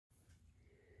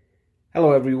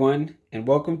Hello everyone, and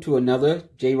welcome to another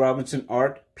J. Robinson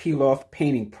Art Peiloff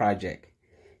painting project.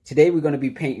 Today we're going to be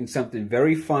painting something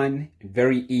very fun and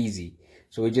very easy.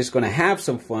 So we're just going to have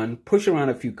some fun, push around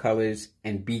a few colors,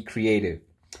 and be creative.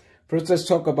 First, let's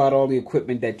talk about all the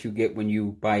equipment that you get when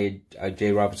you buy a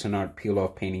J. Robinson Art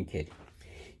Peiloff painting kit.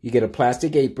 You get a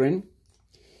plastic apron,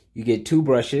 you get 2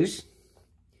 brushes,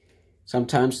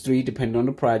 sometimes 3 depending on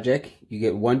the project. You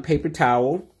get 1 paper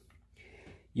towel,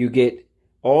 you get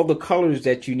all the colors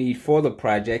that you need for the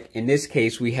project. In this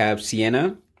case, we have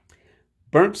sienna,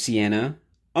 burnt sienna,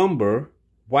 umber,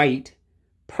 white,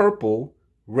 purple,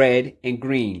 red, and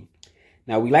green.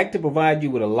 Now, we like to provide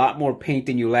you with a lot more paint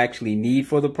than you'll actually need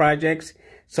for the projects.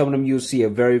 Some of them you'll see are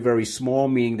very, very small,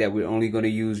 meaning that we're only going to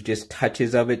use just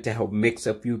touches of it to help mix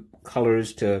a few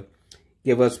colors to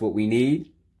give us what we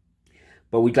need.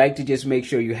 But we'd like to just make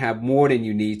sure you have more than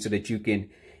you need so that you can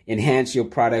enhance your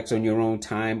products on your own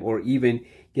time, or even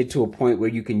get to a point where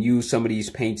you can use some of these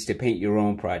paints to paint your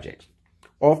own project.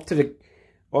 Off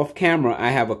camera,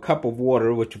 I have a cup of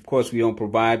water, which of course we don't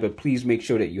provide, but please make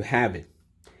sure that you have it.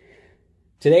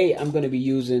 Today, I'm going to be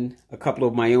using a couple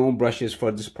of my own brushes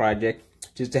for this project,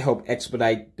 just to help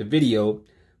expedite the video.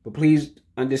 But please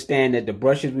understand that the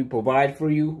brushes we provide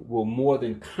for you will more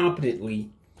than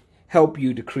competently help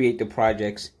you to create the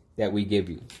projects that we give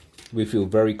you. We feel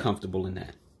very comfortable in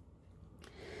that.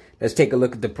 Let's take a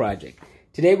look at the project.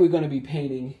 Today we're going to be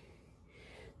painting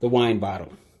the wine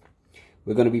bottle.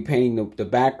 We're going to be painting the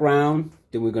background,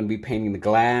 then we're going to be painting the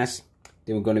glass,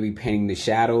 then we're going to be painting the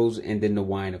shadows, and then the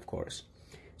wine, of course.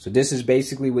 So this is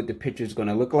basically what the picture is going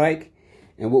to look like.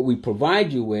 And what we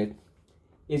provide you with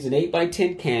is an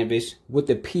 8x10 canvas with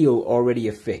the peel already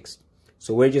affixed.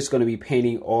 So we're just going to be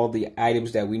painting all the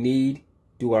items that we need,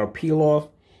 do our peel off,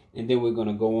 and then we're going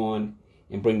to go on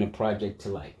and bring the project to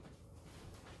life.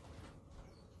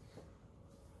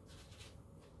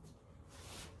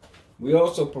 We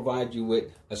also provide you with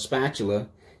a spatula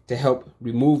to help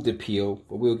remove the peel,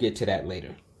 but we'll get to that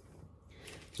later.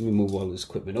 Let me move all this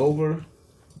equipment over,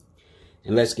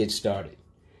 and let's get started.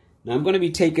 Now I'm going to be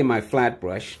taking my flat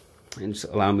brush, and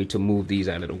allow me to move these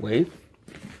out of the way.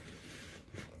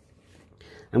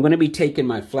 I'm going to be taking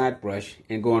my flat brush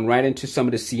and going right into some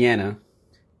of the sienna,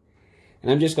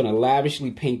 and I'm just going to lavishly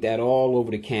paint that all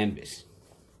over the canvas.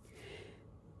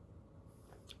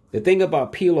 The thing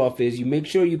about peel off is you make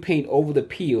sure you paint over the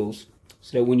peels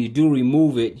so that when you do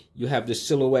remove it, you have the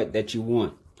silhouette that you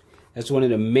want. That's one of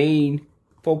the main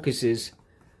focuses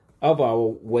of our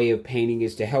way of painting,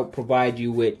 is to help provide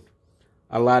you with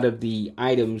a lot of the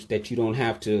items that you don't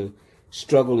have to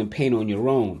struggle and paint on your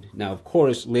own. Now, of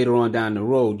course, later on down the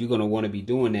road, you're going to want to be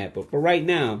doing that. But for right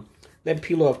now, let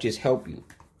peel off just help you.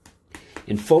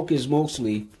 And focus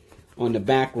mostly on the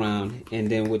background and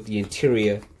then what the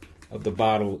interior of the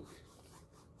bottle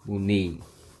will need.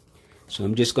 So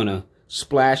I'm just going to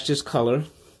splash this color.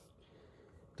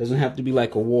 Doesn't have to be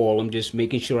like a wall. I'm just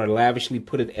making sure I lavishly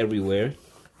put it everywhere.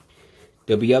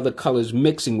 There'll be other colors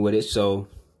mixing with it, so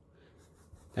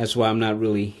that's why I'm not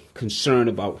really concerned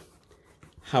about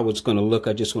how it's going to look.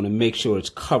 I just want to make sure it's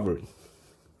covered.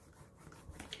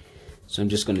 So I'm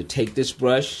just going to take this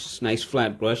brush. This nice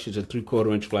flat brush. It's a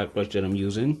 3/4 inch flat brush that I'm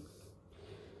using.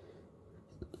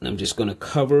 And I'm just going to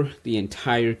cover the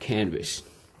entire canvas.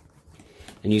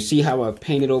 And you see how I've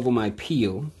painted over my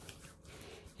peel.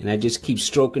 And I just keep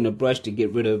stroking the brush to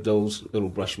get rid of those little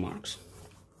brush marks.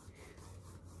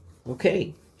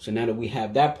 Okay, so now that we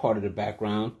have that part of the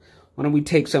background, why don't we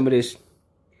take some of this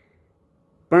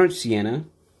burnt sienna. And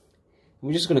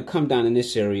we're just going to come down in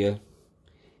this area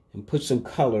and put some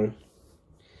color.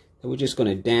 And we're just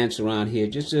going to dance around here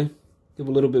just to give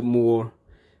a little bit more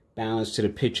balance to the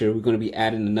picture. We're going to be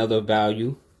adding another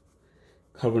value,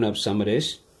 covering up some of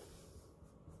this.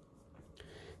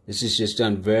 This is just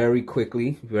done very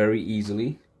quickly, very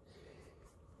easily.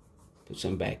 Put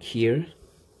some back here.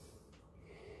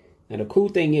 Now the cool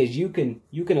thing is you can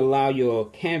allow your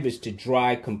canvas to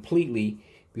dry completely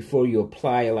before you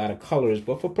apply a lot of colors.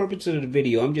 But for purposes of the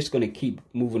video, I'm just going to keep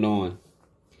moving on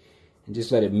and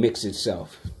just let it mix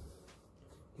itself.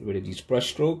 Get rid of these brush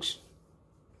strokes.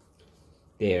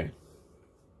 There.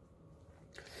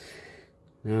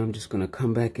 Now I'm just going to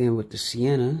come back in with the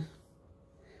sienna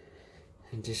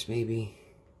and just maybe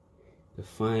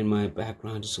define my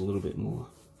background just a little bit more.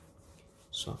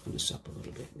 Soften this up a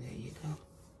little bit. There you go.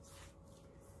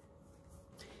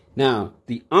 Now,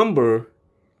 the umber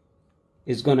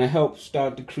is going to help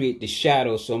start to create the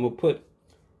shadow. So I'm going to put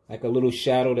like a little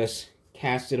shadow that's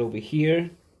casted over here.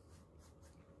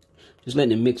 Just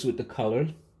letting it mix with the color.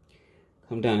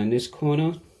 Come down in this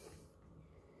corner.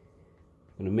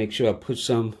 I'm going to make sure I put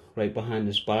some right behind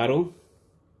this bottle.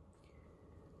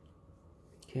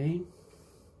 Okay,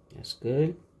 that's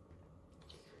good.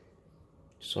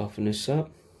 Soften this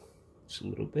up just a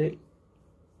little bit.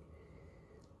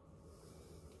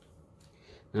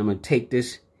 Now I'm going to take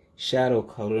this shadow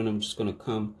color and I'm just going to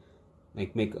come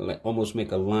almost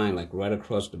make a line like right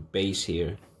across the base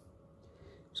here.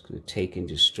 Just going to take and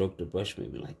just stroke the brush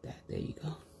maybe like that. There you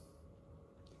go.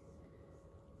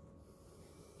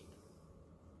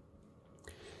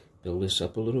 Build this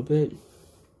up a little bit.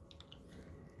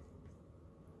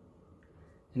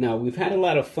 Now we've had a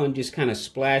lot of fun just kind of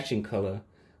splashing color,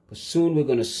 but soon we're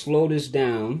going to slow this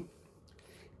down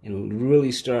and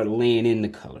really start laying in the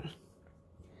color.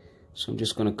 So I'm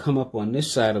just going to come up on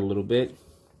this side a little bit,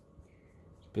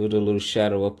 build a little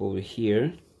shadow up over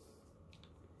here.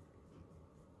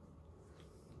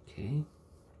 Okay,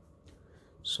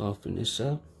 soften this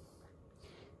up.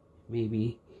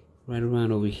 Maybe right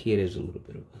around over here there's a little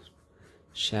bit of a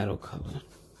shadow color.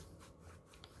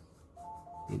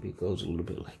 Maybe it goes a little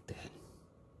bit like that.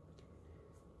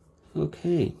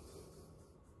 Okay.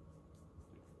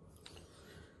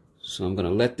 So I'm going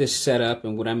to let this set up,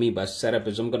 and what I mean by set up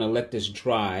is I'm going to let this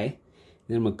dry,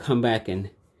 then I'm going to come back and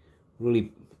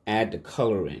really add the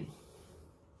color in.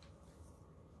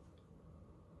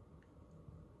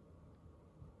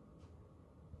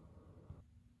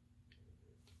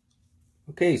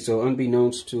 Okay, so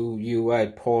unbeknownst to you, I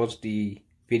paused the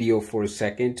video for a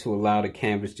second to allow the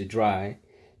canvas to dry.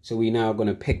 So we're now going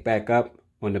to pick back up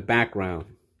on the background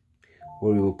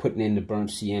where we were putting in the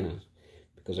burnt sienna,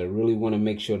 because I really want to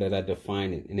make sure that I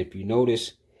define it. And if you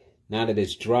notice, now that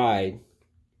it's dried,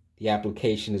 the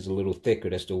application is a little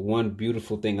thicker. That's the one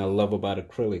beautiful thing I love about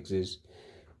acrylics, is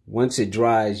once it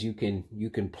dries, you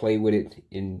can play with it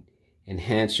and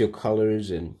enhance your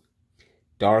colors and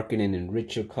darken and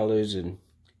enrich your colors and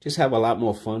just have a lot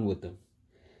more fun with them.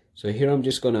 So here I'm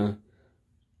just going to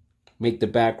make the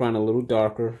background a little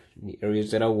darker in the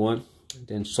areas that I want,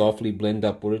 then softly blend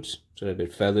upwards so that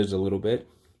it feathers a little bit.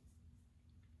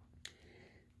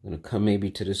 I'm going to come maybe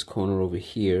to this corner over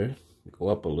here, go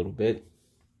up a little bit.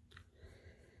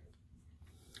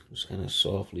 Just kind of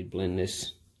softly blend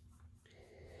this.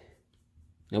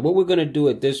 Now what we're going to do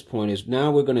at this point is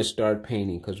now we're going to start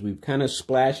painting, because we've kind of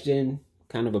splashed in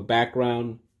kind of a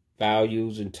background,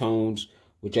 values and tones,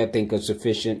 which I think are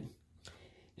sufficient.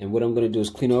 And what I'm going to do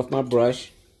is clean off my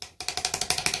brush.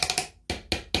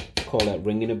 Call that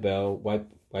ringing a bell. Wipe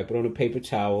it on a paper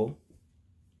towel.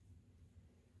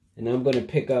 And now I'm going to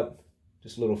pick up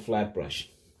this little flat brush.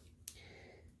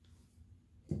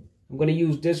 I'm going to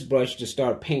use this brush to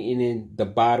start painting in the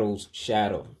bottle's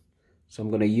shadow. So I'm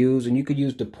going to use, and you could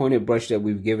use the pointed brush that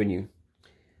we've given you,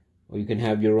 or you can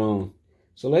have your own.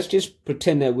 So let's just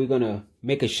pretend that we're going to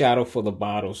make a shadow for the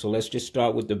bottle. So let's just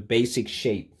start with the basic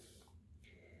shape.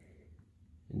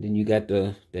 And then you got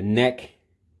the neck,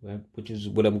 right, which is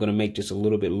what I'm going to make just a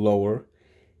little bit lower.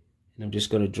 And I'm just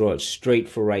going to draw it straight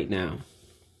for right now.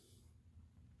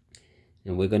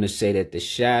 And we're going to say that the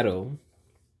shadow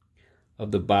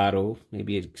of the bottle,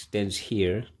 maybe it extends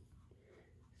here.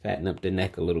 Fatten up the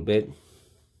neck a little bit.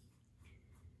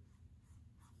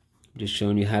 I'm just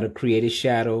showing you how to create a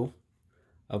shadow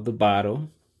of the bottle.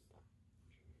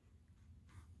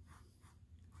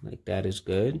 Like that is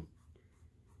good.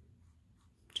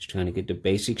 Just trying to get the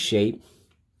basic shape.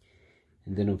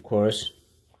 And then of course,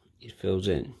 it fills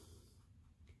in.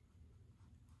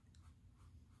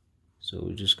 So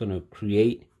we're just going to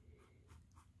create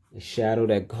a shadow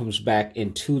that comes back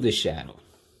into the shadow.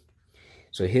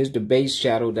 So here's the base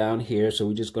shadow down here. So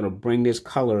we're just going to bring this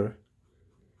color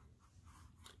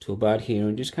to about here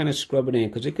and just kind of scrub it in,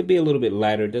 because it could be a little bit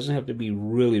lighter. It doesn't have to be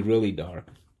really, really dark.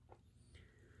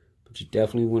 But you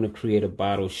definitely want to create a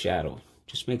bottle shadow.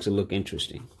 Just makes it look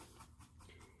interesting.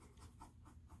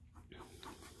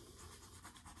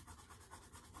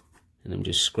 And I'm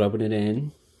just scrubbing it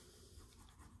in.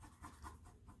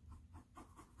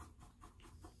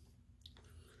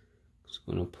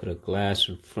 I'm going to put a glass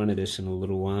in front of this in a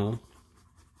little while.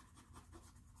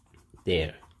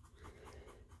 There.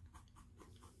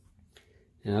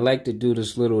 And I like to do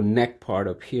this little neck part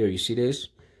up here. You see this?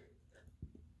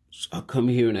 So I'll come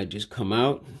here and I just come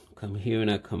out. Come here and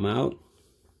I come out.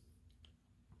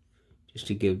 Just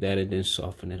to give that, and then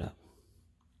soften it up.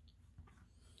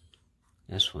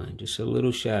 That's fine. Just a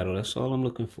little shadow. That's all I'm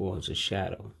looking for, is a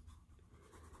shadow.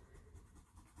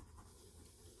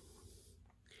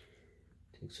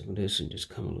 Take some of this and just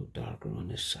come a little darker on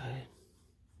this side.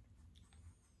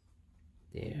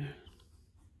 There.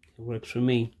 It works for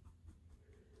me.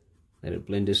 Let it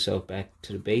blend itself back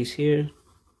to the base here.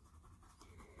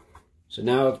 So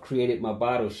now I've created my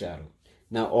bottle shadow.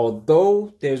 Now,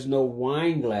 although there's no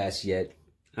wine glass yet,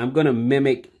 I'm going to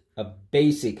mimic a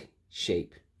basic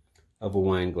shape of a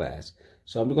wine glass.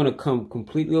 So I'm going to come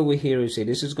completely over here and say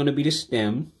this is going to be the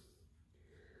stem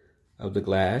of the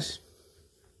glass.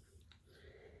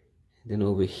 Then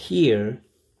over here,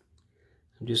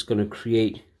 I'm just going to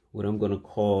create what I'm going to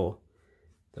call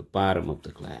the bottom of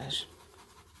the glass,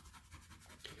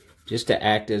 just to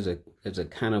act as a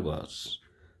kind of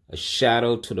a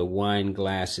shadow to the wine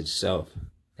glass itself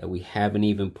that we haven't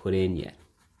even put in yet.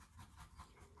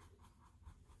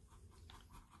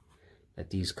 Let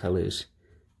these colors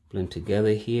blend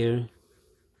together here.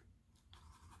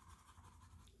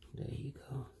 There you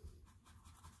go.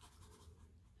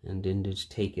 And then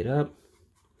just take it up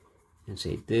and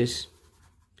say this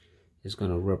is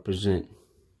going to represent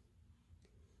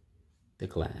the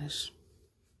glass.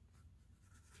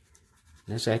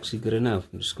 That's actually good enough.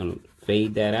 I'm just going to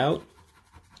fade that out.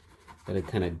 Let it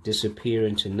kind of disappear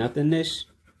into nothingness.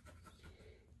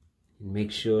 And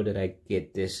make sure that I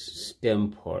get this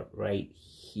stem part right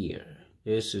here.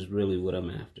 This is really what I'm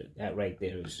after. That right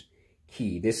there is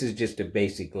key. This is just a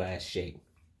basic glass shape.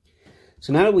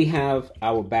 So now that we have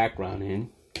our background in,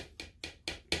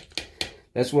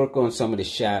 let's work on some of the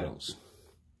shadows.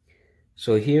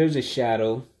 So here's a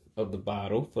shadow of the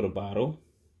bottle, for the bottle.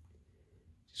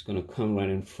 Just going to come right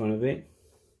in front of it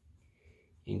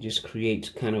and just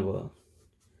create kind of a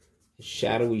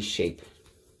shadowy shape.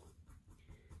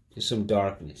 Just some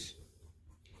darkness.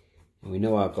 And we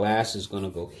know our glass is going to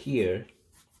go here.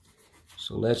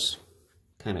 So let's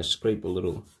kind of scrape a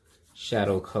little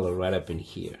shadow color right up in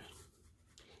here.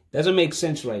 Doesn't make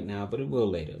sense right now, but it will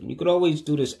later. And you could always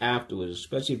do this afterwards,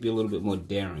 especially if you're a little bit more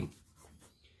daring.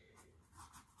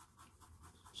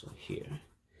 So here,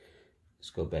 let's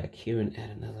go back here and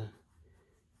add another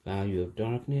value of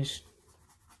darkness.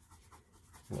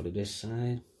 More to this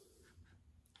side.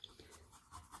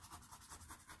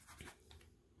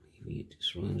 Maybe it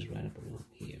just runs right up along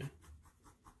here.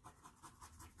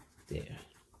 There.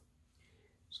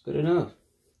 It's good enough.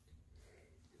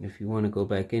 And if you want to go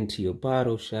back into your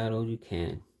bottle shadow, you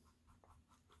can.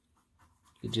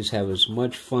 You just have as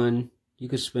much fun. You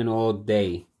could spend all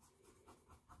day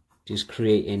just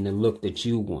creating the look that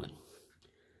you want.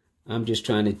 I'm just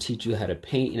trying to teach you how to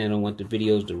paint, and I don't want the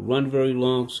videos to run very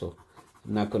long, so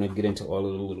I'm not going to get into all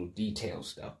of the little detail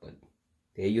stuff, but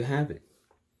there you have it.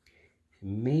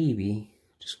 And maybe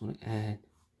just want to add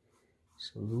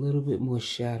just a little bit more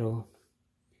shadow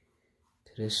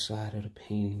to this side of the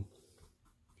painting.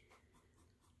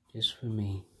 Just for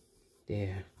me.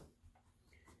 There.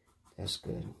 That's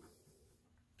good.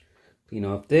 Clean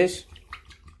off this.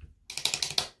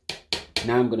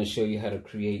 Now I'm going to show you how to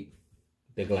create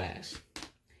the glass.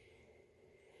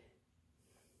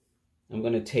 I'm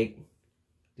going to take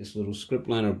this little script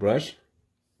liner brush.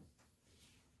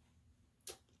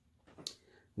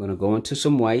 I'm going to go into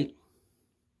some white,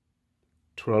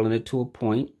 twirling it to a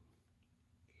point.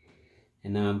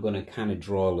 And now I'm going to kind of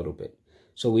draw a little bit.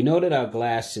 So we know that our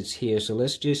glass sits here, so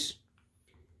let's just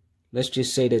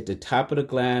say that the top of the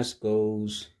glass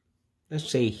goes, let's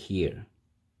say here.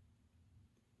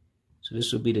 So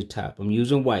this will be the top. I'm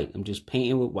using white. I'm just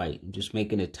painting with white. I'm just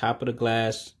making the top of the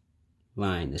glass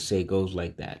line. Let's say it goes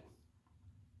like that.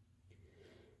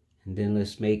 And then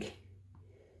let's make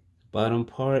the bottom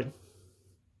part,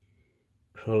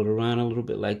 curl it around a little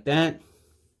bit like that.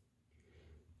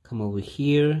 Come over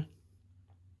here,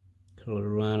 curl it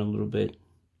around a little bit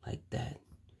like that.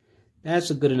 That's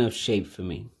a good enough shape for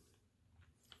me.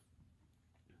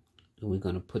 And we're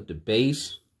going to put the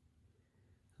base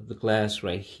of the glass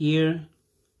right here.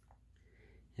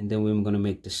 And then we're going to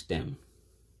make the stem.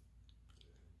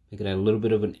 Make it at a little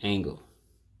bit of an angle.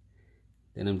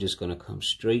 Then I'm just going to come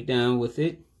straight down with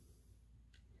it.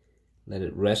 Let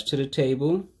it rest to the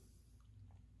table.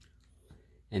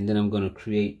 And then I'm going to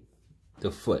create the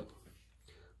foot,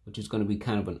 which is going to be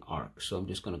kind of an arc. So I'm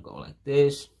just going to go like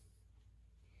this.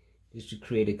 Just to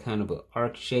create a kind of an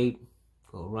arc shape.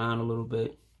 Go around a little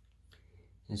bit.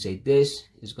 And say this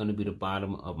is going to be the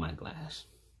bottom of my glass.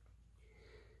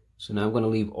 So now I'm going to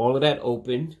leave all of that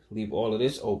open. Leave all of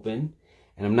this open.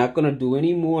 And I'm not going to do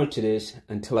any more to this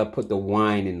until I put the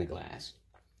wine in the glass.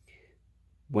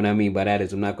 What I mean by that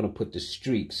is I'm not going to put the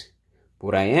streaks. But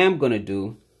what I am going to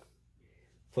do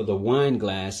for the wine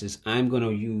glass is I'm going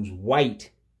to use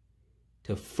white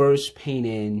to first paint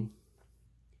in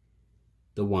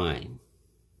the wine.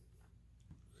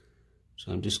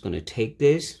 So I'm just going to take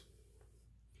this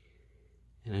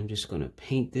and I'm just going to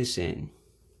paint this in.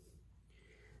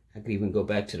 I could even go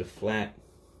back to the flat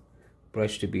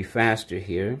brush to be faster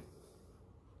here,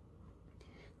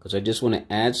 because I just want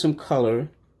to add some color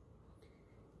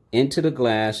into the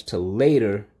glass to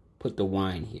later put the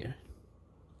wine here.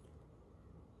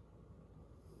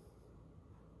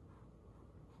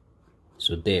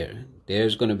 So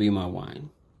there's going to be my wine.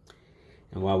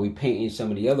 And while we're painting some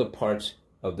of the other parts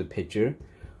of the picture,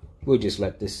 we'll just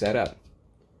let this set up.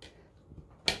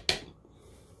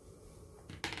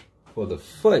 For the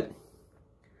foot,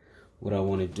 what I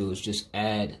want to do is just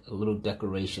add a little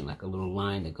decoration, like a little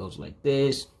line that goes like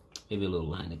this, maybe a little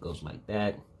line that goes like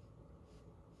that.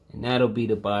 And that'll be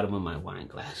the bottom of my wine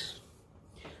glass.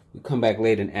 We'll come back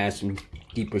later and add some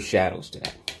deeper shadows to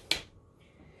that.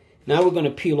 Now we're going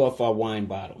to peel off our wine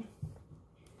bottle.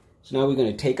 So now we're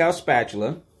going to take our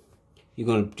spatula. You're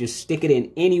going to just stick it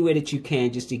in anywhere that you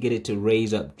can just to get it to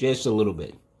raise up just a little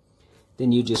bit.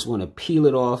 Then you just want to peel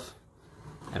it off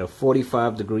at a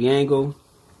 45-degree angle.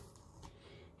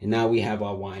 And now we have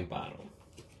our wine bottle.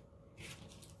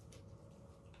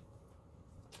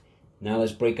 Now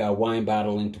let's break our wine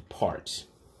bottle into parts.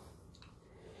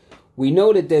 We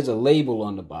know that there's a label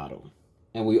on the bottle.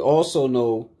 And we also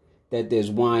know that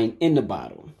there's wine in the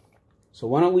bottle. So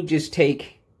why don't we just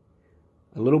take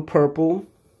a little purple,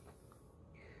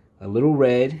 a little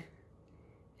red,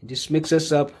 and just mix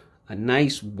us up a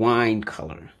nice wine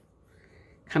color.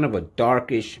 Kind of a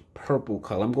darkish purple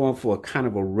color. I'm going for a kind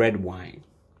of a red wine.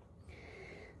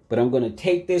 But I'm going to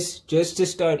take this just to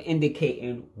start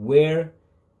indicating where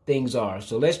things are.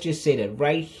 So let's just say that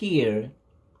right here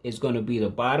is going to be the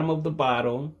bottom of the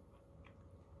bottle.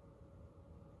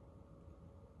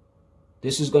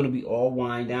 This is going to be all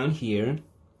wine down here.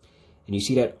 And you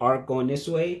see that arc going this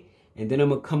way? And then I'm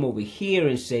going to come over here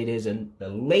and say there's a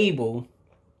label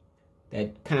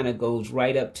that kind of goes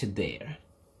right up to there.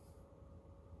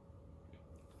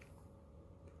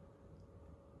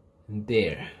 And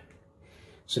there.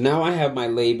 So now I have my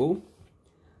label.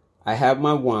 I have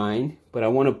my wine. But I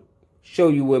want to show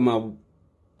you where my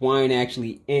wine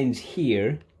actually ends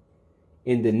here.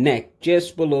 In the neck.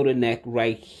 Just below the neck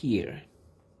right here.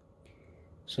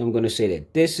 So I'm going to say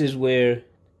that this is where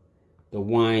the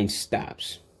wine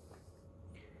stops.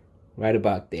 Right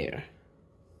about there.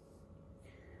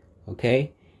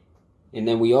 Okay? And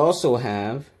then we also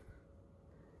have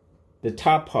the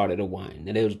top part of the wine.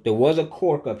 Now there was a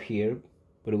cork up here,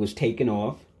 but it was taken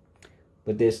off.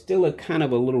 But there's still a kind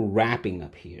of a little wrapping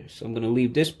up here. So I'm going to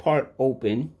leave this part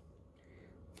open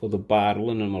for the bottle.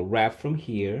 And I'm going to wrap from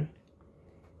here.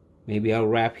 Maybe I'll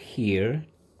wrap here.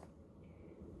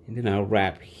 And then I'll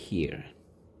wrap here.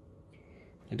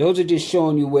 And those are just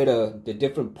showing you where the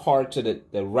different parts of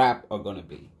the wrap are going to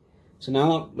be. So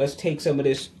now let's take some of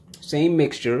this same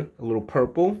mixture, a little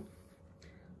purple,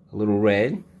 a little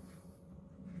red.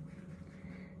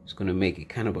 It's going to make it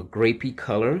kind of a grapey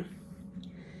color.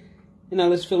 And now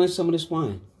let's fill in some of this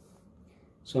wine.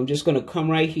 So I'm just going to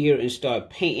come right here and start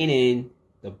painting in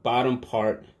the bottom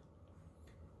part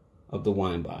of the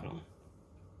wine bottle.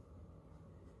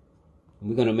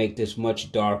 We're going to make this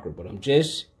much darker, but I'm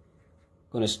just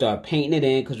going to start painting it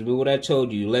in because remember what I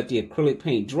told you, you let the acrylic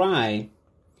paint dry,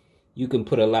 you can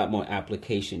put a lot more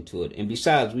application to it. And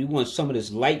besides, we want some of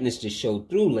this lightness to show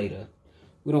through later.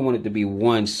 We don't want it to be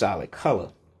one solid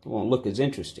color. It won't look as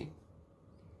interesting.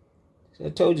 So I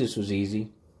told you this was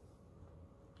easy.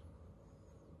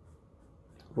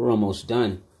 We're almost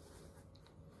done.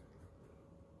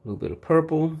 A little bit of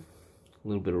purple, a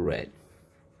little bit of red.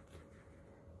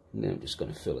 And then I'm just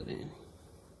going to fill it in.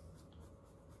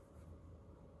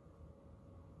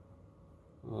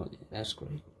 Oh, yeah, that's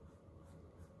great.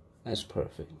 That's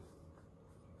perfect.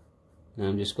 Now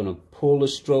I'm just going to pull the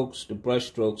strokes, the brush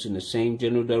strokes in the same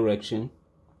general direction.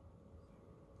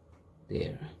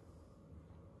 There.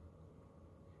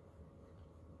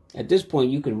 At this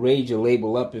point, you can raise your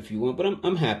label up if you want, but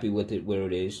I'm happy with it where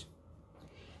it is.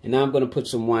 And now I'm going to put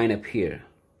some wine up here.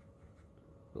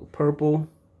 A little purple.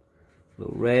 A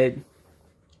little red.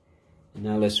 And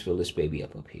now let's fill this baby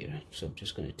up here. So I'm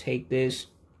just going to take this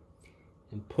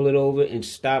and pull it over and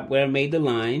stop where I made the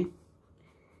line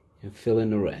and fill in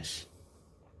the rest.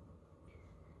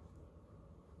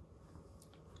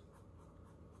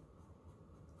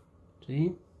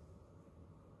 See?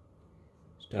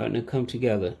 Starting to come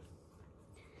together.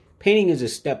 Painting is a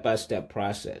step-by-step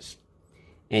process.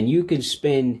 And you can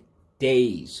spend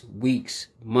days, weeks,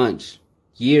 months,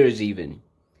 years even,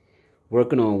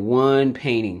 working on one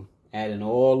painting, adding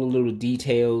all the little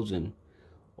details and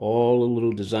all the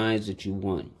little designs that you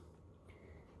want.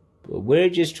 But we're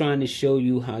just trying to show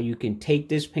you how you can take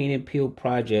this paint and peel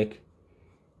project,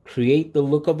 create the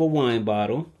look of a wine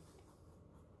bottle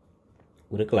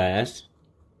with a glass,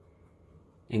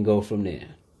 and go from there.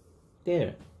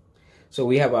 There. So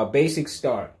we have our basic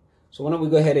start. So why don't we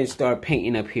go ahead and start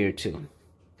painting up here too.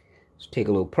 Let's take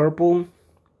a little purple,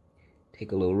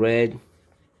 Take a little red.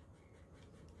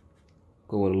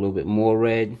 Go with a little bit more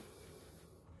red.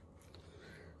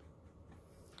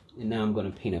 And now I'm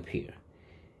going to paint up here.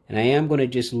 And I am going to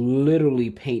just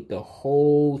literally paint the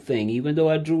whole thing. Even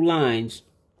though I drew lines,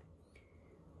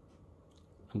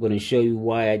 I'm going to show you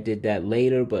why I did that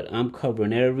later, but I'm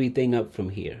covering everything up from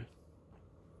here.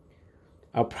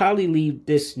 I'll probably leave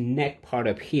this neck part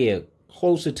up here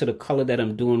closer to the color that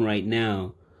I'm doing right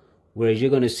now, whereas you're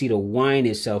going to see the wine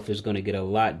itself is going to get a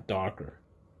lot darker.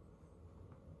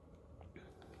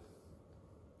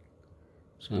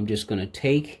 So I'm just going to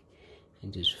take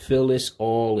and just fill this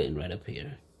all in right up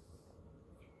here.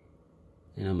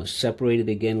 And I'm going to separate it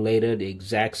again later the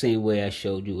exact same way I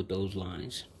showed you with those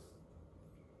lines.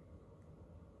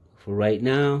 For right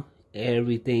now,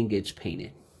 everything gets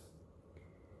painted.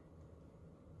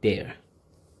 There.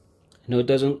 I know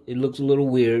it looks a little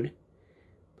weird,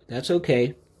 but that's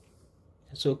okay.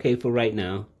 That's okay for right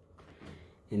now.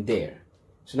 And there.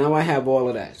 So now I have all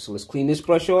of that. So let's clean this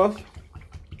brush off.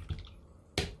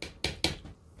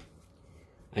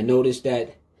 I noticed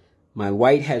that my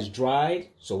white has dried,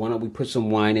 so why don't we put some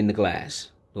wine in the glass?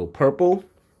 A little purple,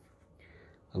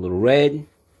 a little red,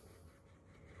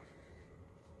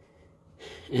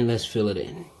 and let's fill it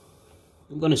in.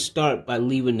 I'm going to start by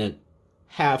leaving the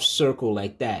half circle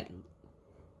like that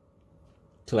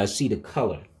till I see the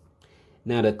color.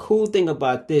 Now the cool thing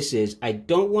about this is I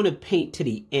don't want to paint to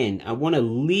the end. I want to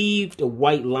leave the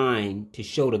white line to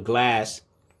show the glass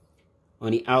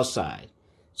on the outside.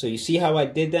 So you see how I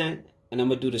did that? And I'm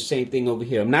going to do the same thing over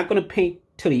here. I'm not going to paint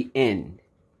to the end.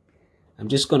 I'm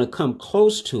just going to come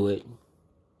close to it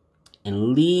and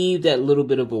leave that little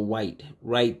bit of a white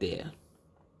right there.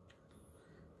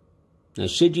 Now,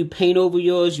 should you paint over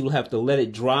yours, you'll have to let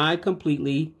it dry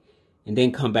completely and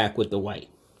then come back with the white.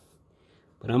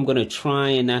 But I'm going to try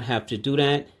and not have to do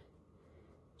that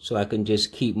so I can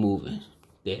just keep moving.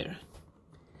 There.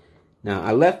 Now,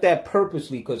 I left that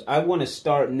purposely because I want to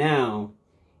start now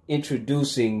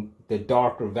introducing the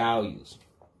darker values.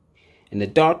 And the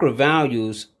darker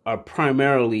values are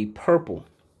primarily purple.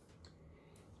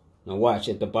 Now watch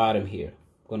at the bottom here.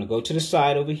 I'm going to go to the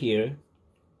side over here.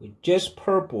 With just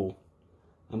purple,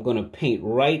 I'm going to paint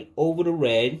right over the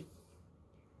red.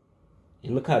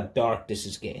 And look how dark this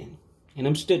is getting. And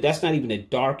that's not even the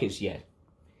darkest yet.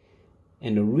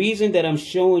 And the reason that I'm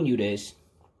showing you this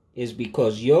is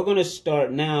because you're going to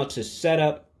start now to set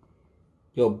up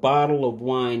your bottle of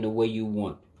wine the way you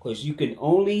want. Because you can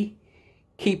only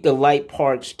keep the light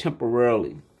parts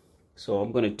temporarily. So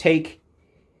I'm going to take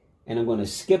and I'm going to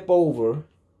skip over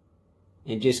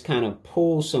and just kind of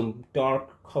pull some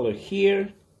dark color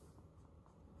here.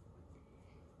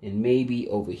 And maybe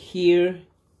over here.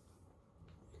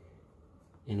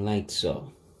 And like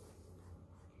so.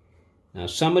 Now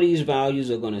some of these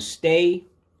values are going to stay.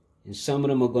 And some of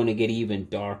them are going to get even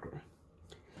darker.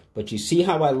 But you see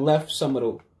how I left some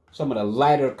of the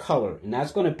lighter color. And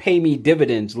that's going to pay me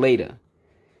dividends later.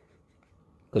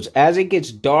 Because as it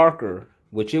gets darker,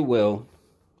 which it will,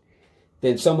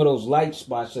 then some of those light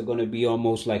spots are going to be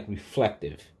almost like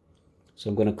reflective. So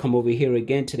I'm going to come over here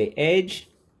again to the edge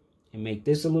and make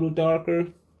this a little darker.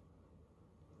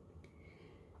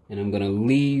 And I'm going to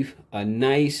leave a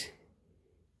nice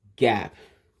gap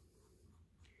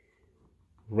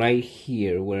right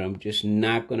here where I'm just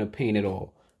not going to paint it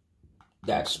all.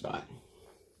 That spot.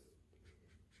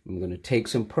 I'm going to take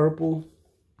some purple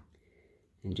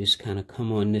and just kind of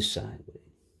come on this side with it.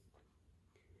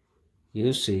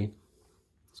 You'll see.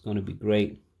 It's going to be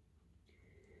great.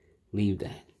 Leave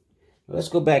that. Now let's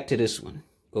go back to this one.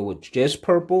 Go with just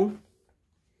purple.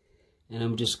 And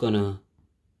I'm just going to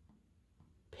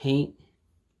paint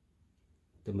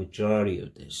the majority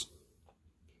of this.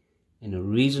 And the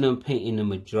reason I'm painting the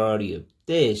majority of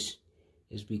this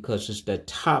is because it's the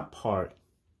top part.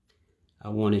 I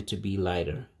want it to be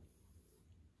lighter.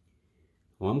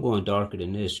 Well, I'm going darker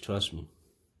than this, trust me.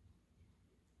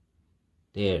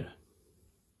 There.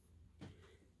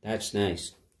 That's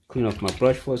nice. Clean off my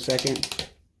brush for a second.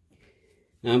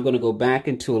 Now I'm going to go back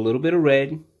into a little bit of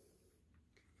red,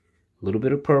 a little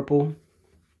bit of purple,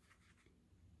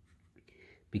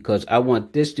 because I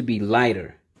want this to be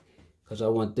lighter, because I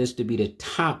want this to be the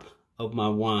top of my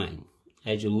wine.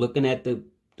 As you're looking at the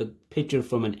picture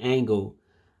from an angle,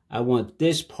 I want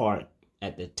this part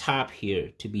at the top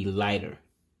here to be lighter.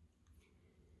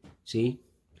 See?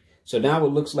 So now it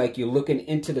looks like you're looking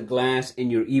into the glass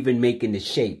and you're even making the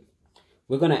shape.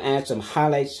 We're going to add some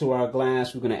highlights to our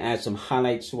glass. We're going to add some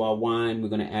highlights to our wine. We're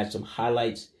going to add some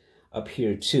highlights up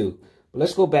here too. But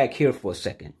let's go back here for a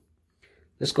second.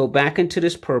 Let's go back into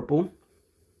this purple.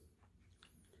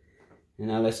 And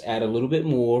now let's add a little bit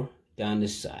more. down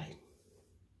this side.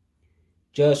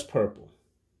 Just purple.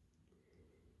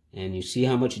 And you see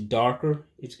how much darker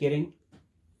it's getting?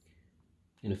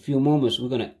 In a few moments, we're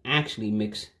going to actually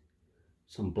mix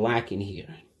some black in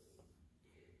here.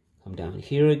 Come down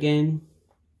here again,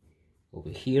 over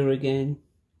here again,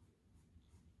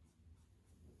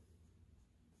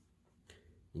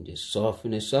 and just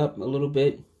soften this up a little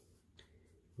bit,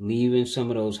 leaving some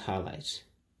of those highlights.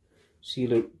 See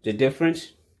the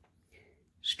difference?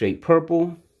 Straight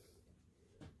purple.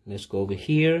 Let's go over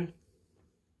here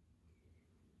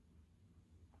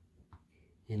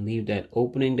and leave that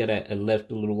opening that I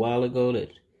left a little while ago,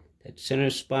 that center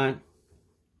spot.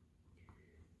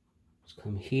 Let's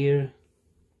come here.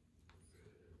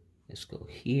 Let's go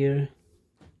here.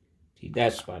 See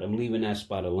that spot? I'm leaving that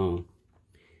spot alone.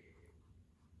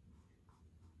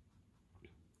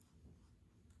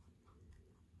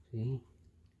 See?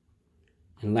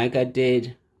 And like I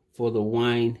did for the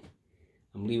wine,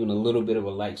 I'm leaving a little bit of a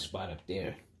light spot up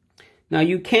there. Now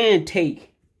you can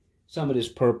take some of this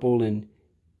purple and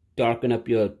darken up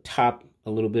your top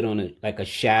a little bit on it, like a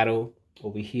shadow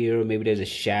over here. Maybe there's a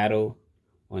shadow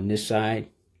on this side.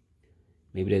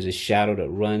 Maybe there's a shadow that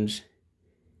runs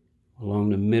along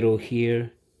the middle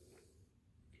here.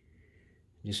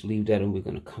 Just leave that, and we're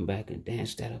going to come back and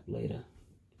dance that up later.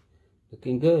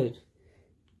 Looking good.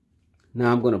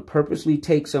 Now I'm going to purposely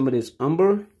take some of this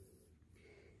umber.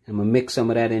 I'm going to mix some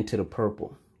of that into the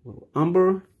purple. A little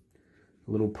umber,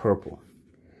 a little purple.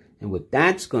 And what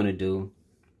that's going to do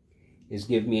is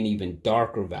give me an even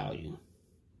darker value.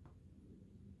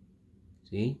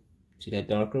 See? See that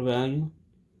darker value?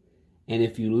 And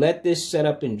if you let this set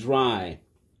up and dry,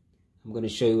 I'm going to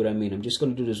show you what I mean. I'm just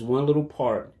going to do this one little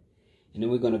part, and then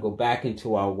we're going to go back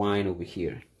into our wine over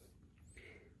here.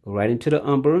 Go right into the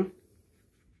umber.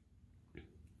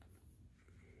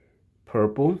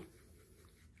 Purple.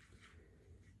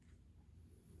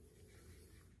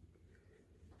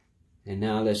 And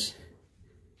now let's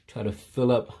try to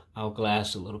fill up our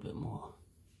glass a little bit more.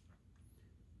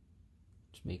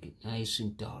 Let's make it nice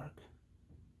and dark.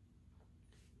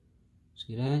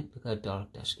 See that? Look how dark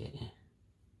that's getting.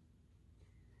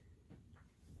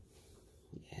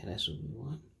 Yeah, that's what we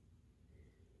want.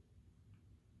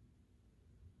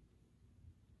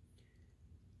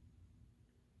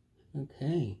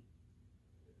 Okay.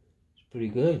 It's pretty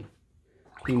good.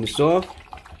 Clean this off.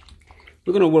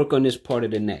 We're going to work on this part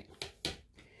of the neck.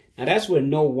 Now that's where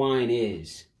no wine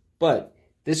is, but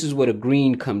this is where the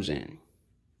green comes in.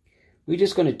 We're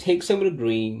just going to take some of the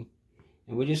green,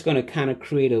 and we're just going to kind of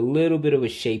create a little bit of a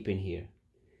shape in here.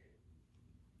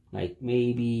 Like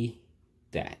maybe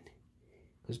that.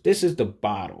 Because this is the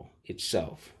bottle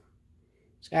itself.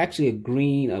 It's actually a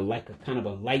green, like a kind of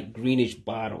a light greenish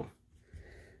bottle.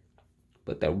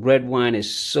 But the red wine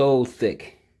is so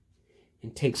thick.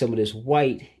 And take some of this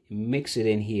white and mix it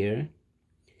in here,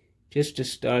 just to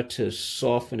start to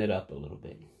soften it up a little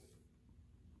bit.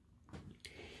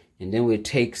 And then we'll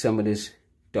take some of this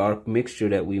dark mixture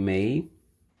that we made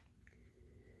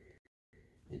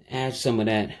and add some of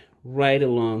that right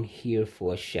along here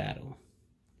for a shadow.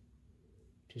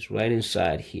 Just right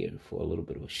inside here for a little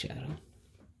bit of a shadow.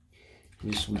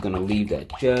 We're going to leave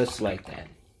that just like that.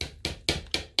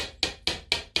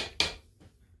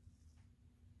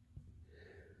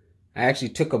 I actually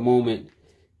took a moment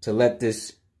to let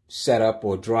this set up,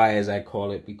 or dry as I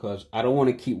call it, because I don't want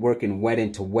to keep working wet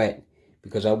into wet,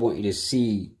 because I want you to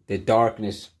see the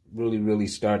darkness really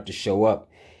start to show up.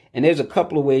 And there's a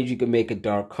couple of ways you can make a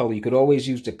dark color. You could always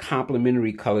use the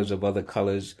complementary colors of other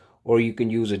colors, or you can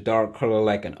use a dark color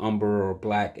like an umber or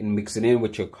black and mix it in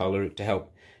with your color to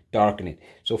help darken it.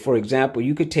 So for example,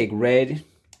 you could take red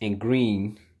and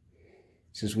green,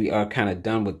 since we are kind of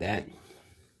done with that.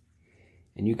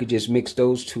 And you could just mix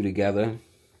those two together,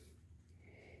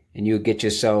 and you'll get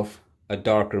yourself a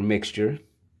darker mixture.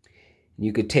 And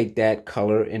you could take that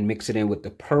color and mix it in with the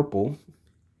purple,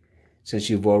 since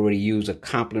you've already used a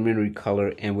complementary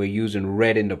color, and we're using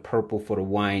red and the purple for the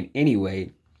wine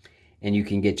anyway, and you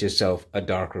can get yourself a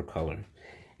darker color.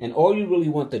 And all you really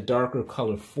want the darker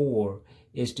color for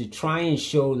is to try and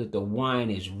show that the wine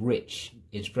is rich.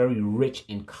 It's very rich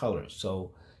in color.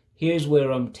 So here's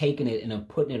where I'm taking it and I'm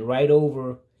putting it right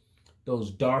over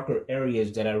those darker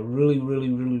areas that I really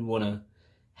want to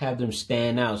have them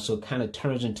stand out. So it kind of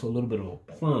turns into a little bit of a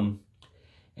plum.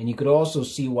 And you could also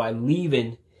see why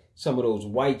leaving some of those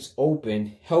whites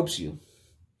open helps you,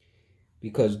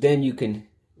 because then you can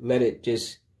let it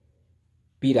just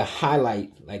be the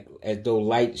highlight, like as though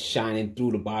light shining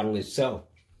through the bottle itself.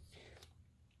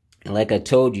 And like I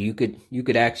told you, you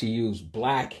could actually use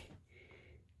black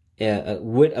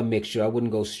with a mixture. I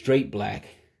wouldn't go straight black.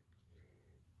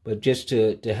 but just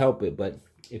to help it. But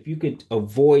if you could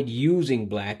avoid using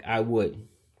black, I would.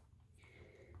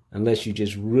 Unless you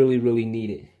just really, really need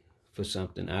it for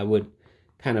something. I would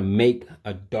kind of make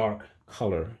a dark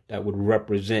color that would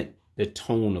represent the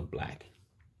tone of black.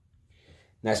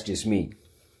 That's just me.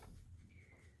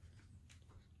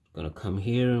 I'm going to come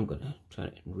here. I'm going to try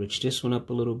to enrich this one up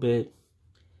a little bit.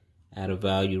 Add a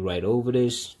value right over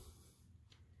this.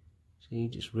 See,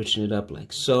 just riching it up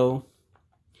like so.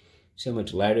 See how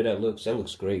much lighter that looks? That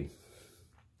looks great.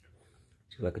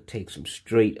 See if I could take some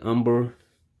straight umber.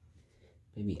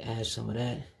 Maybe add some of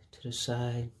that to the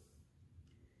side.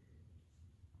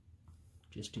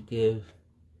 Just to give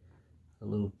a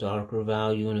little darker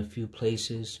value in a few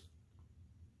places.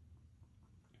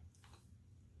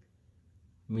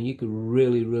 I mean, you could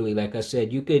really, like I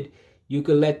said, you could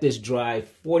let this dry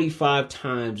 45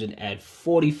 times and add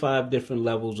 45 different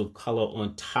levels of color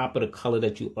on top of the color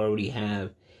that you already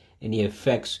have, and the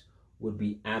effects would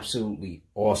be absolutely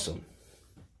awesome.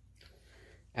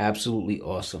 Absolutely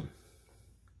awesome.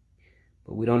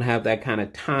 But we don't have that kind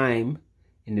of time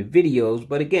in the videos.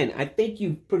 But again, I think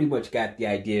you pretty much got the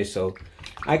idea. So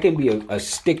I can be a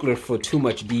stickler for too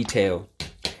much detail.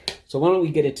 So why don't we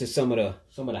get into some of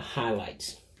the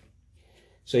highlights.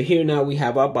 So here now we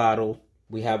have our bottle.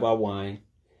 We have our wine.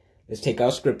 Let's take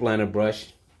our script liner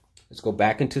brush. Let's go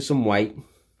back into some white.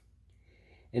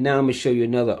 And now I'm going to show you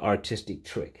another artistic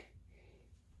trick.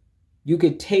 You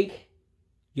could take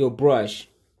your brush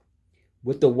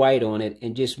with the white on it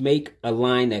and just make a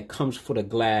line that comes for the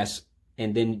glass,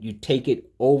 and then you take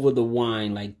it over the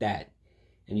wine like that.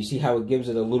 And you see how it gives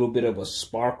it a little bit of a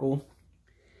sparkle?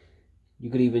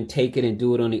 You could even take it and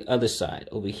do it on the other side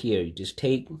over here. You just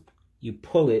take, you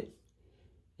pull it,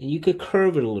 and you could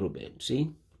curve it a little bit,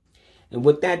 see? And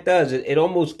what that does, it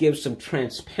almost gives some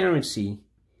transparency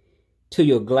to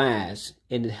your glass,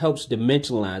 and it helps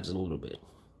dimensionalize it a little bit.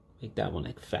 Make that one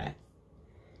like fat.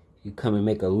 You come and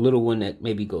make a little one that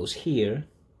maybe goes here.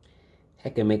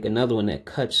 Heck, and make another one that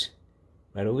cuts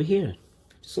right over here.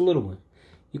 Just a little one.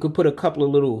 You could put a couple of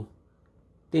little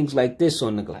things like this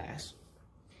on the glass.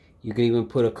 You could even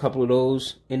put a couple of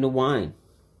those in the wine.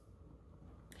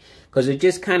 Because it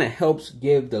just kind of helps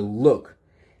give the look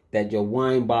that your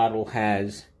wine bottle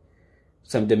has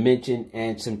some dimension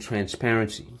and some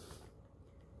transparency.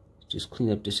 Just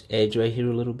clean up this edge right here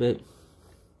a little bit.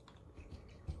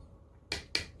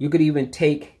 You could even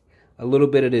take a little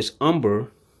bit of this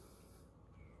umber,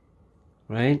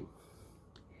 right,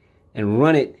 and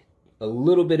run it a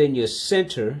little bit in your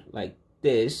center like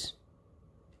this,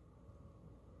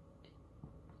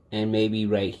 and maybe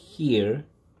right here,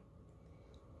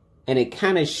 and it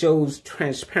kind of shows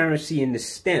transparency in the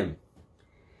stem.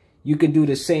 You can do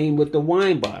the same with the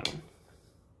wine bottle.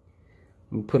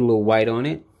 I'm put a little white on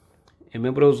it. And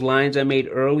remember those lines I made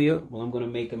earlier? Well, I'm going to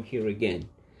make them here again.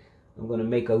 I'm going to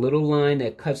make a little line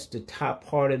that cuts the top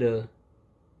part of the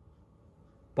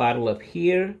bottle up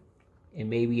here, and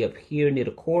maybe up here near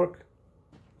the cork.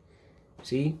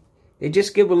 See? They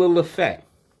just give a little effect.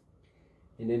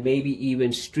 And then maybe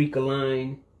even streak a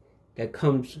line that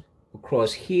comes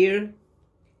across here,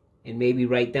 and maybe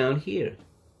right down here.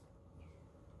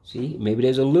 See? Maybe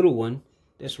there's a little one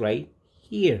that's right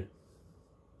here.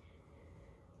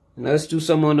 Now let's do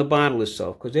some on the bottle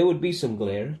itself, because there would be some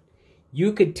glare.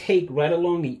 You could take right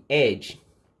along the edge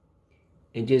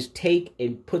and just take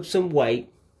and put some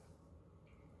white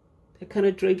that kind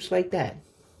of drapes like that.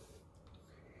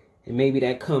 And maybe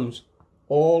that comes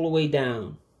all the way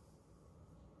down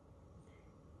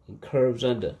and curves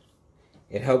under.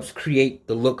 It helps create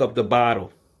the look of the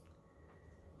bottle.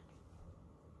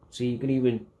 So you can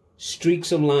even streak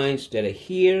some lines that are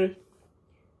here.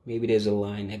 Maybe there's a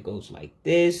line that goes like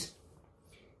this.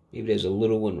 Maybe there's a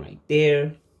little one right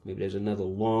there. Maybe there's another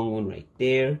long one right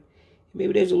there.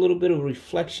 Maybe there's a little bit of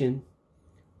reflection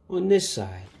on this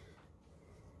side.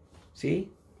 See?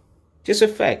 Just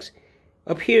effects.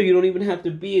 Up here, you don't even have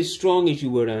to be as strong as you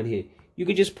were down here. You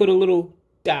could just put a little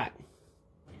dot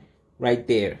right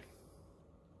there.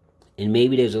 And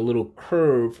maybe there's a little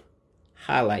curve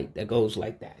highlight that goes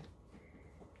like that.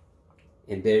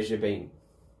 And there's your painting.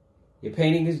 Your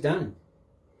painting is done.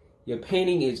 Your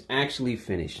painting is actually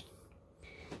finished.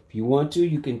 If you want to,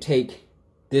 you can take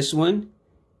this one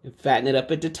and fatten it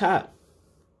up at the top.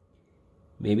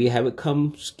 Maybe have it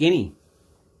come skinny.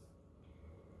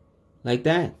 Like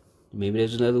that. Maybe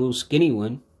there's another little skinny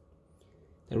one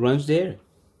that runs there.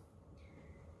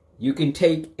 You can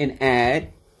take and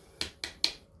add,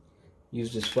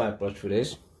 use this flat brush for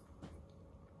this,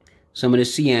 some of the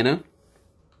sienna,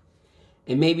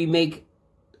 and maybe make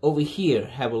over here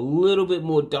have a little bit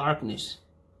more darkness.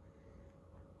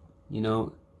 You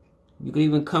know, You could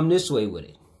even come this way with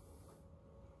it.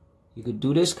 You could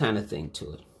do this kind of thing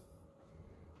to it.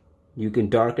 You can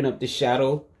darken up the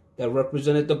shadow that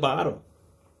represented the bottle.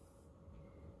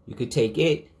 You could take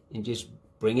it and just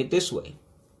bring it this way.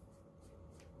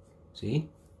 See?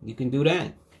 You can do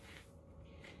that.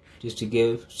 Just to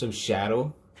give some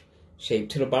shadow shape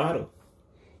to the bottle.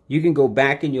 You can go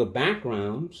back in your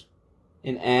backgrounds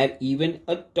and add even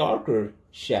a darker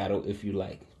shadow if you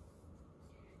like.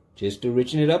 Just to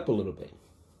richen it up a little bit.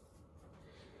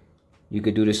 You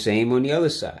could do the same on the other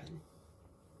side.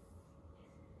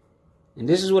 And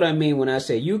this is what I mean when I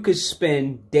say you could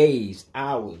spend days,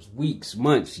 hours, weeks,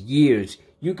 months, years.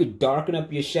 You could darken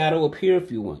up your shadow up here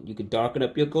if you want. You could darken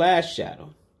up your glass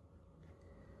shadow.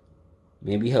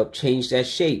 Maybe help change that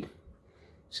shape.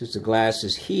 Since the glass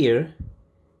is here,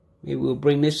 maybe we'll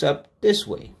bring this up this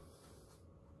way.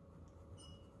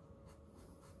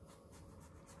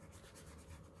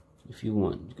 If you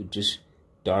want, you could just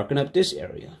darken up this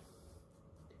area.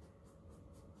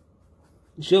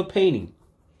 It's your painting.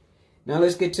 Now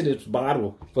let's get to this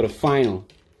bottle for the final.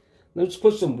 Let's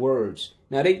put some words.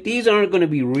 Now these aren't going to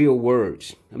be real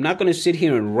words. I'm not going to sit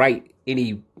here and write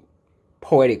any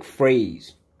poetic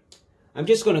phrase. I'm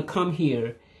just going to come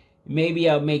here. Maybe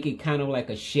I'll make it kind of like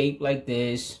a shape like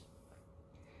this.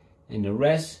 And the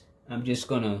rest, I'm just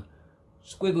going to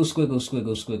squiggle, squiggle,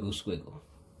 squiggle, squiggle, squiggle.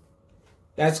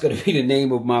 That's going to be the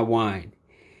name of my wine.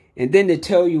 And then to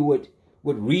tell you what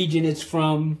region it's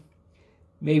from,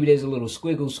 maybe there's a little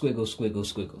squiggle, squiggle, squiggle,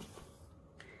 squiggle.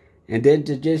 And then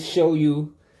to just show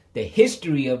you the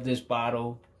history of this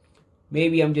bottle,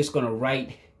 maybe I'm just going to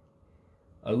write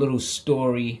a little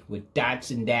story with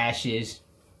dots and dashes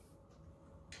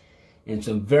and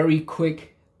some very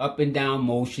quick up and down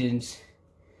motions,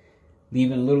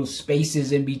 leaving little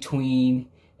spaces in between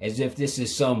as if this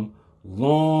is some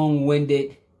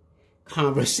long-winded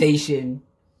conversation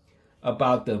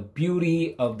about the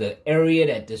beauty of the area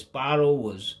that this bottle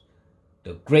was,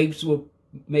 the grapes were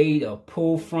made or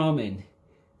pulled from and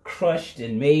crushed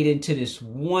and made into this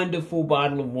wonderful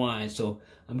bottle of wine. So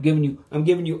I'm giving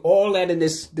you all that in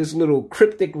this little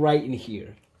cryptic writing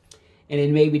here. And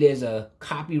then maybe there's a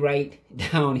copyright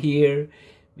down here.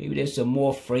 Maybe there's some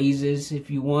more phrases if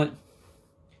you want.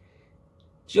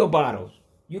 It's your bottle.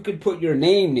 You could put your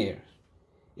name there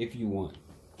if you want.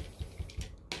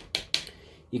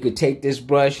 You could take this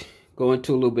brush, go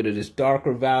into a little bit of this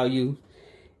darker value,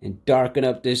 and darken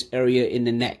up this area in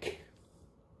the neck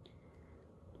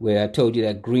where I told you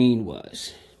that green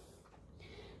was,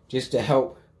 just to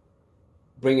help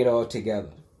bring it all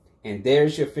together. And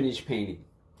there's your finished painting.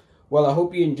 Well, I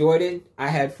hope you enjoyed it. I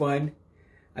had fun.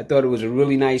 I thought it was a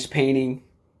really nice painting.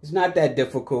 It's not that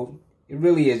difficult. It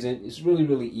really isn't. It's really,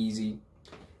 really easy.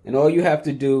 And all you have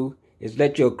to do is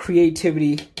let your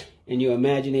creativity and your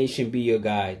imagination be your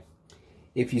guide.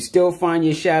 If you still find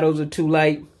your shadows are too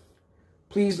light,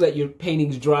 please let your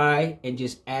paintings dry and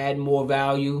just add more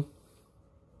value.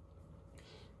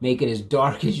 Make it as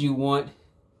dark as you want.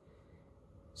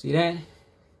 See that?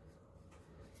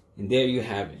 And there you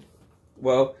have it.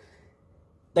 Well,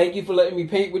 thank you for letting me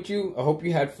paint with you. I hope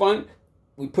you had fun.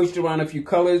 We pushed around a few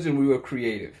colors and we were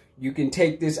creative. You can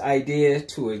take this idea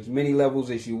to as many levels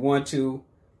as you want to.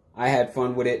 I had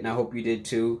fun with it and I hope you did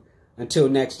too. Until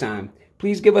next time,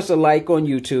 please give us a like on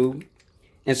YouTube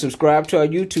and subscribe to our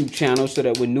YouTube channel so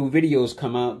that when new videos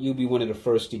come out, you'll be one of the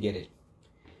first to get it.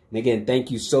 And again,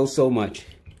 thank you so, so much.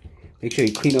 Make sure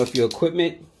you clean off your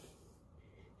equipment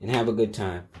and have a good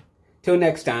time. Till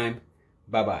next time,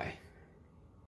 bye-bye.